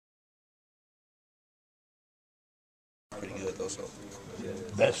pretty good though. So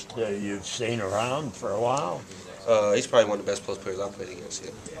Best you've seen around for a while. he's probably one of the best post players I've played against.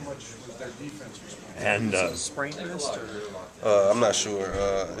 Yeah. How much was their defense responsible? And Sprained wrist I'm not sure.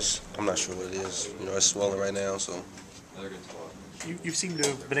 I'm not sure what it is. You know, it's swollen right now. So you seem to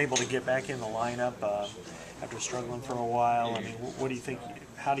have been able to get back in the lineup after struggling for a while. I mean, what do you think?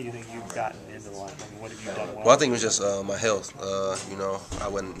 How do you think you've gotten into the lineup? I mean, what have you done well? Well, I think it was just my health. You know, I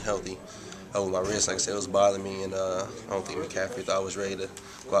wasn't healthy. With my wrist, like I said, it was bothering me, and I don't think McCaffrey thought I was ready to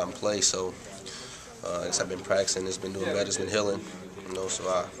go out and play. So I guess I've been practicing. It's been doing better. It's been healing. You know, so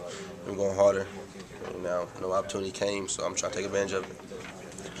I've been going harder. And now, no opportunity came, so I'm trying to take advantage of it.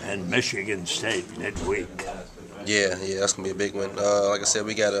 and Michigan State midweek. Yeah, that's gonna be a big one. Like I said,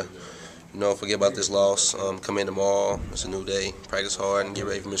 we gotta, forget about this loss. Come in tomorrow. It's a new day. Practice hard and get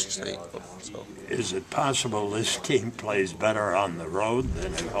ready for Michigan State. So. Is it possible this team plays better on the road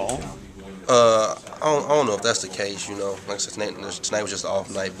than at home? I don't know if that's the case. Like I said, tonight was just an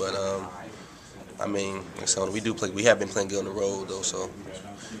off night, but I mean, like I said, we have been playing good on the road though, so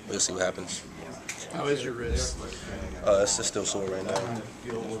we'll see what happens. How is your wrist? It's still sore right now.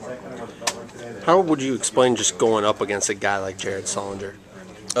 How would you explain just going up against a guy like Jared Sullinger?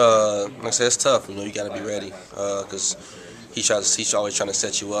 Like I said, it's tough. You got to be ready because he's always trying to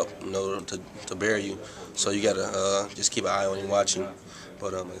set you up, to bury you. So you got to just keep an eye on him, watching.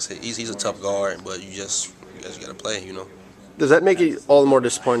 But like I said, he's a tough guard, but you guys got to play. Does that make it all the more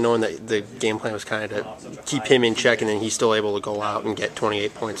disappointing knowing that the game plan was kind of to keep him in check and then he's still able to go out and get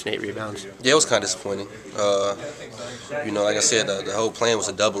 28 points and 8 rebounds? Yeah, it was kind of disappointing. Like I said, the whole plan was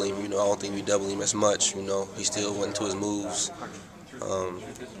to double him. I don't think we doubled him as much. He still went into his moves.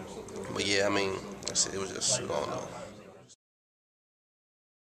 But yeah, I mean, like I said, it was just, I don't know.